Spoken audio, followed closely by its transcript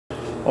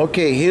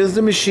Okay, here's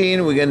the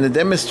machine. We're going to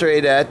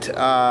demonstrate that.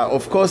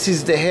 Of course,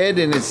 it's the head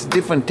and it's a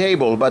different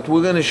table, but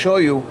we're going to show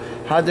you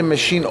how the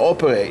machine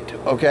operates.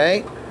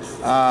 Okay,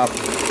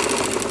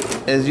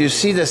 as you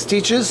see the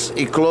stitches,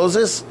 it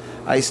closes.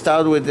 I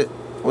start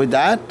with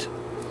that,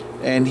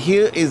 and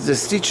here is the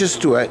stitches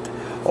to it.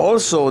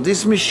 Also,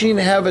 this machine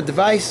have a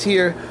device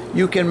here.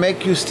 You can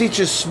make your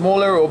stitches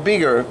smaller or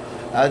bigger,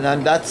 and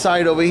on that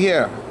side over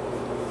here,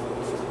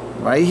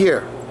 right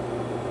here.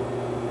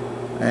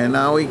 And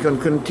now we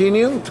can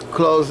continue to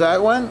close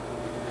that one.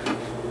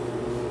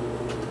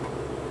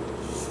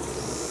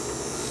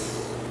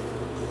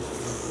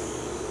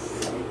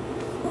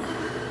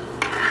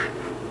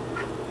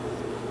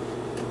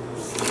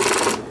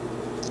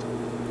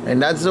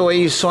 And that's the way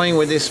you're sewing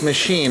with this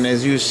machine.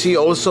 As you see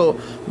also,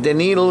 the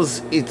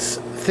needles, it's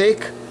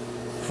thick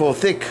for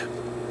thick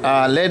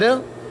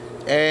leather,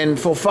 and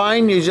for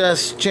fine you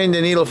just change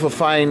the needle for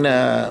fine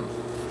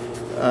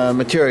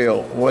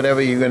material,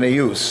 whatever you're going to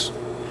use.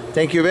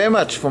 Thank you very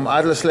much from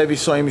Atlas Levy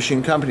Sewing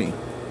Machine Company.